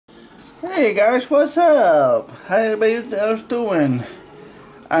Hey guys, what's up? How everybody else doing?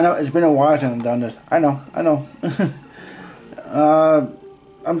 I know it's been a while since I've done this. I know. uh,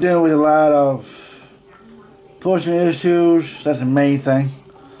 I'm dealing with a lot of personal issues. That's the main thing.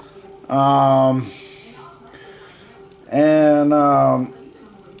 Um, and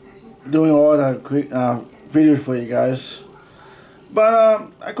doing all the quick videos for you guys. But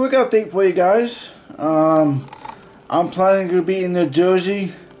a quick update for you guys. I'm planning to be in New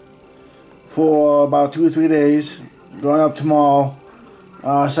Jersey for about 2 or 3 days. Going up tomorrow.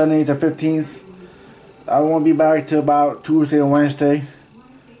 Sunday the 15th. I won't be back till about Tuesday or Wednesday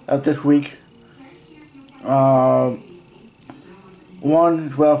of this week. Uh, one,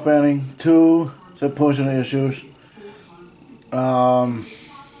 it's well planning. Two, some personal issues. Um,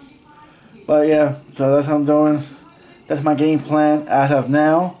 but yeah, so that's what I'm doing. That's my game plan as of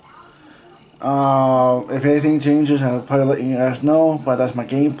now. If anything changes, I'll probably let you guys know. But that's my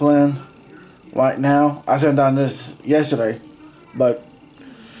game plan right now. I should have done this yesterday, but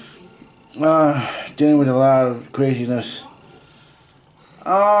dealing with a lot of craziness.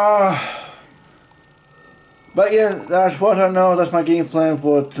 But yeah, that's what I know. That's my game plan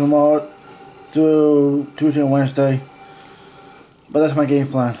for tomorrow through Tuesday and Wednesday. But that's my game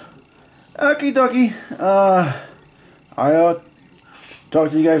plan. Okie dokie. I'll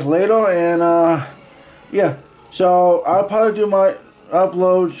talk to you guys later, and yeah. So I'll probably do my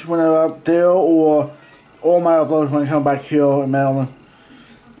uploads when I'm up there, or all my uploads when I come back here in Maryland.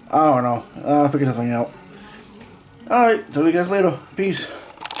 I don't know. I'll figure something out. Alright, talk to you guys later. Peace.